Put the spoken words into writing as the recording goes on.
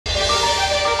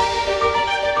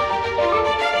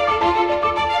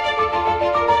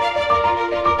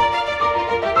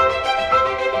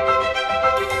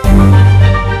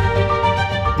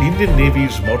Indian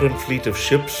Navy's modern fleet of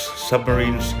ships,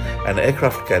 submarines, and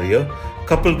aircraft carrier,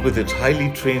 coupled with its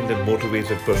highly trained and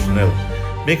motivated personnel,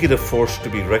 make it a force to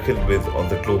be reckoned with on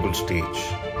the global stage.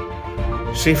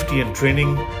 Safety and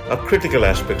training are critical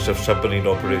aspects of submarine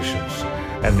operations,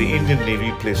 and the Indian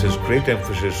Navy places great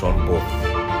emphasis on both.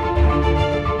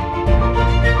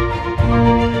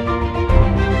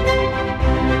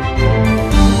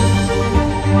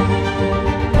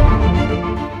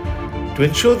 To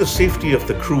ensure the safety of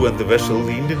the crew and the vessel,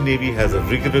 the Indian Navy has a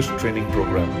rigorous training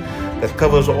program that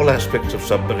covers all aspects of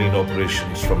submarine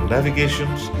operations, from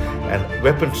navigations and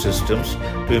weapon systems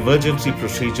to emergency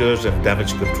procedures and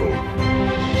damage control.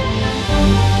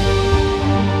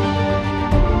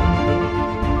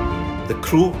 The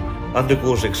crew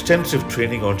undergoes extensive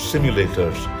training on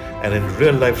simulators and in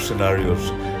real-life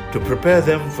scenarios to prepare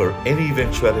them for any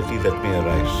eventuality that may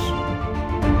arise.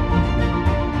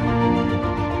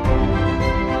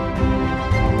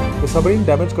 The Submarine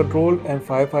Damage Control and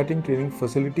Firefighting Training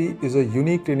Facility is a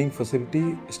unique training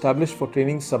facility established for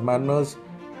training submariners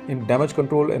in damage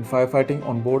control and firefighting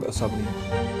on board a submarine.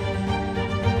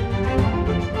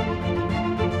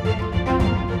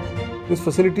 This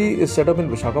facility is set up in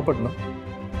Visakhapatnam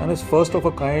and is first of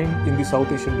a kind in the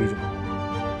South Asian region.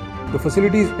 The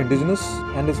facility is indigenous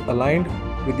and is aligned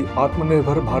with the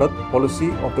Atmanirbhar Bharat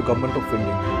policy of the Government of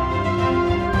India.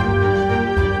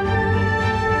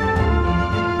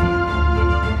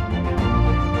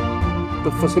 The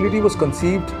facility was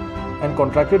conceived and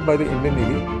contracted by the Indian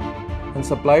Navy and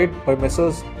supplied by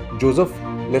Messrs. Joseph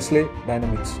Leslie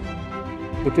Dynamics.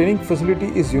 The training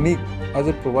facility is unique as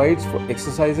it provides for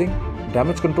exercising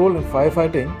damage control and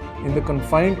firefighting in the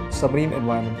confined submarine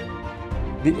environment.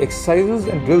 The exercises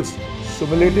and drills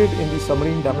simulated in the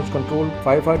Submarine Damage Control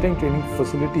Firefighting Training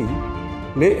Facility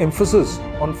lay emphasis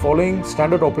on following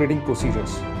standard operating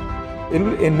procedures. It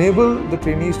will enable the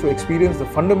trainees to experience the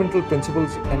fundamental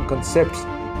principles and concepts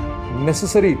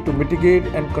necessary to mitigate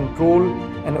and control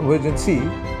an emergency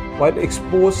while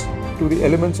exposed to the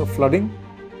elements of flooding,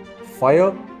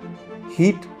 fire,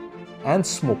 heat, and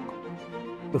smoke.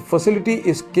 The facility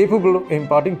is capable of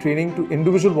imparting training to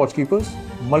individual watchkeepers,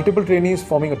 multiple trainees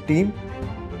forming a team,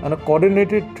 and a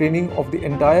coordinated training of the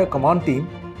entire command team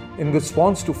in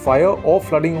response to fire or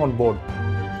flooding on board.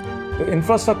 The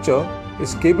infrastructure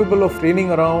is capable of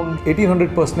training around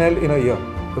 1800 personnel in a year.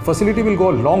 The facility will go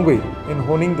a long way in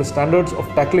honing the standards of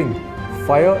tackling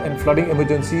fire and flooding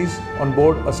emergencies on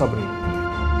board a submarine.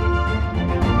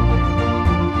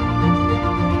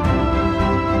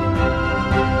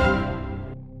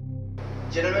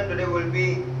 Gentlemen, today we will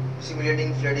be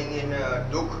simulating flooding in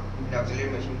Duk, in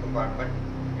auxiliary machine compartment.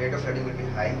 Rate of flooding will be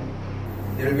high.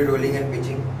 There will be rolling and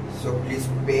pitching, so please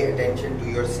pay attention to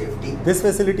your safety. This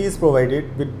facility is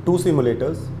provided with two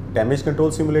simulators, Damage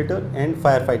Control Simulator and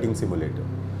Firefighting Simulator.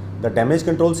 The Damage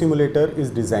Control Simulator is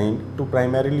designed to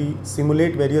primarily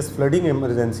simulate various flooding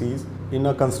emergencies in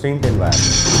a constrained environment.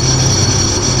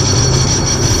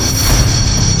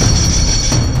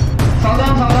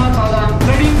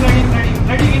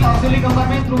 Ready in auxiliary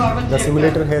compartment through carbon. The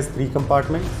simulator has 3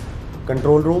 compartments: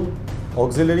 control room,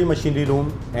 auxiliary machinery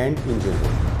room, and engine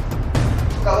room.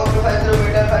 Cover profile 0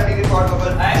 meter, 5 degree port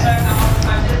bubble.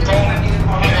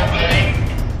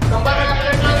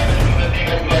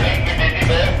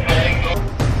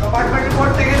 Compartment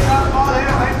report tickets are all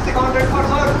heights accounted for,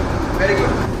 sir. Very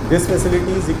good. This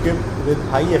facility is equipped with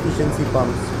high efficiency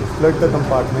pumps to flood the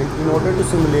compartment in order to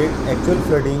simulate actual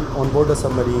flooding on board a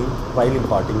submarine while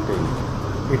imparting training.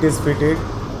 It is fitted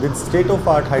with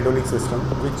state-of-the-art hydraulic system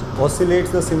which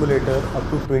oscillates the simulator up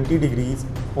to 20 degrees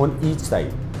on each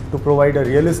side to provide a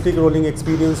realistic rolling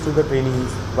experience to the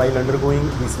trainees while undergoing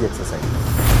DC exercise.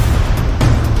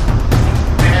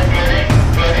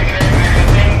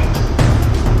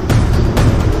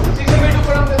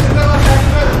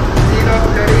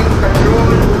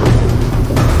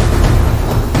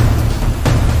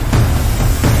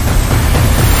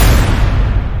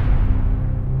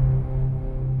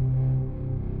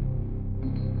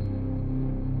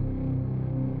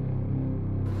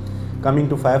 Coming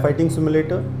to Firefighting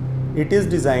Simulator, it is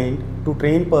designed to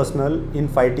train personnel in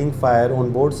fighting fire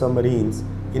on board submarines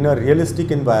in a realistic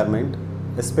environment,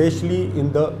 especially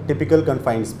in the typical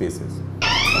confined spaces.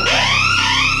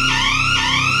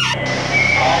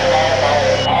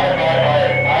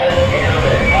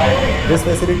 This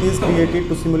facility is created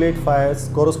to simulate fires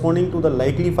corresponding to the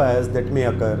likely fires that may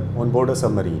occur on board a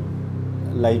submarine,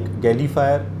 like galley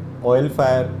fire, oil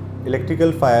fire,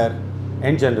 electrical fire,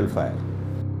 and general fire.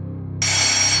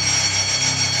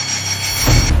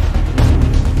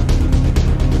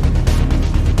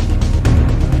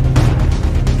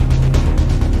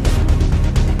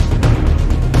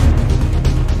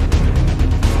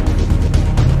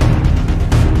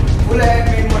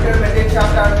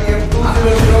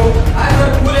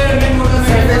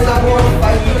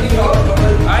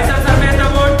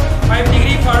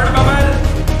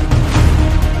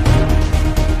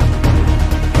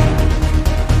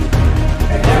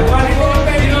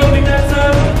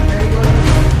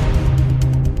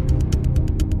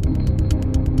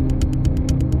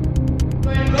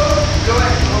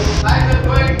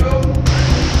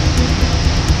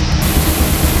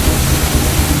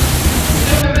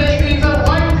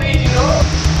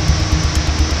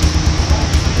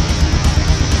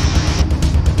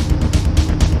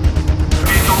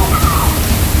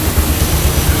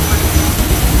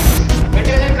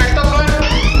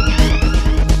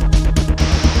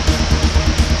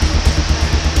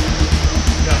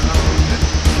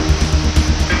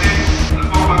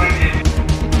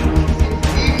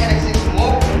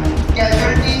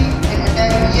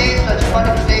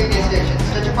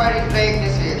 explain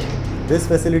this reaction? This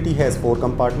facility has 4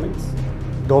 compartments: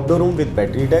 top door room with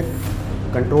battery deck,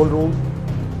 control room,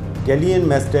 galley and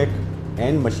mess deck,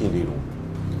 and machinery room.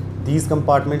 These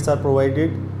compartments are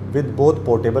provided with both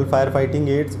portable firefighting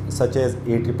aids such as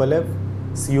AFFF,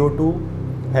 CO2,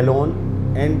 halon,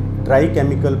 and dry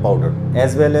chemical powder,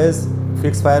 as well as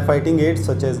fixed firefighting aids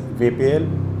such as VPL,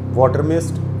 water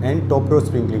mist, and top door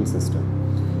sprinkling system.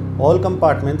 All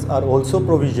compartments are also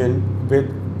provisioned with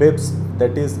BIBS,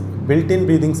 that is built-in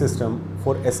breathing system,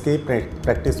 for escape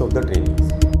practice of the trainees.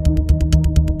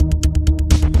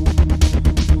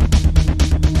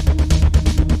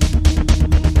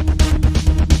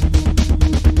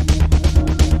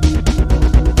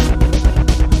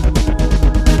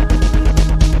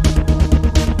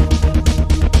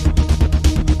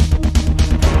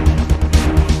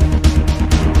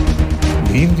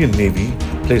 The Indian Navy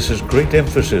places great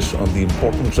emphasis on the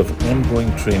importance of ongoing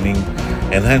training,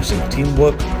 enhancing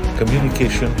teamwork,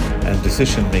 communication, and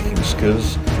decision-making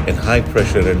skills in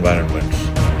high-pressure environments.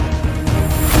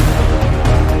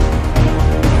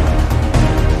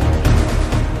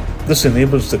 This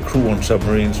enables the crew on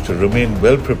submarines to remain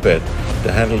well prepared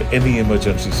to handle any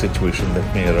emergency situation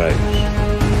that may arise.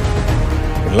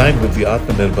 In line with the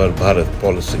Atmanirbhar Bharat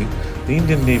policy, the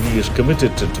Indian Navy is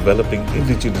committed to developing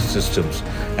indigenous systems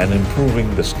and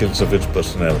improving the skills of its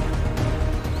personnel.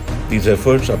 These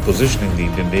efforts are positioning the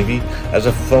Indian Navy as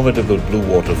a formidable blue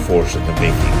water force in the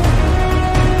making.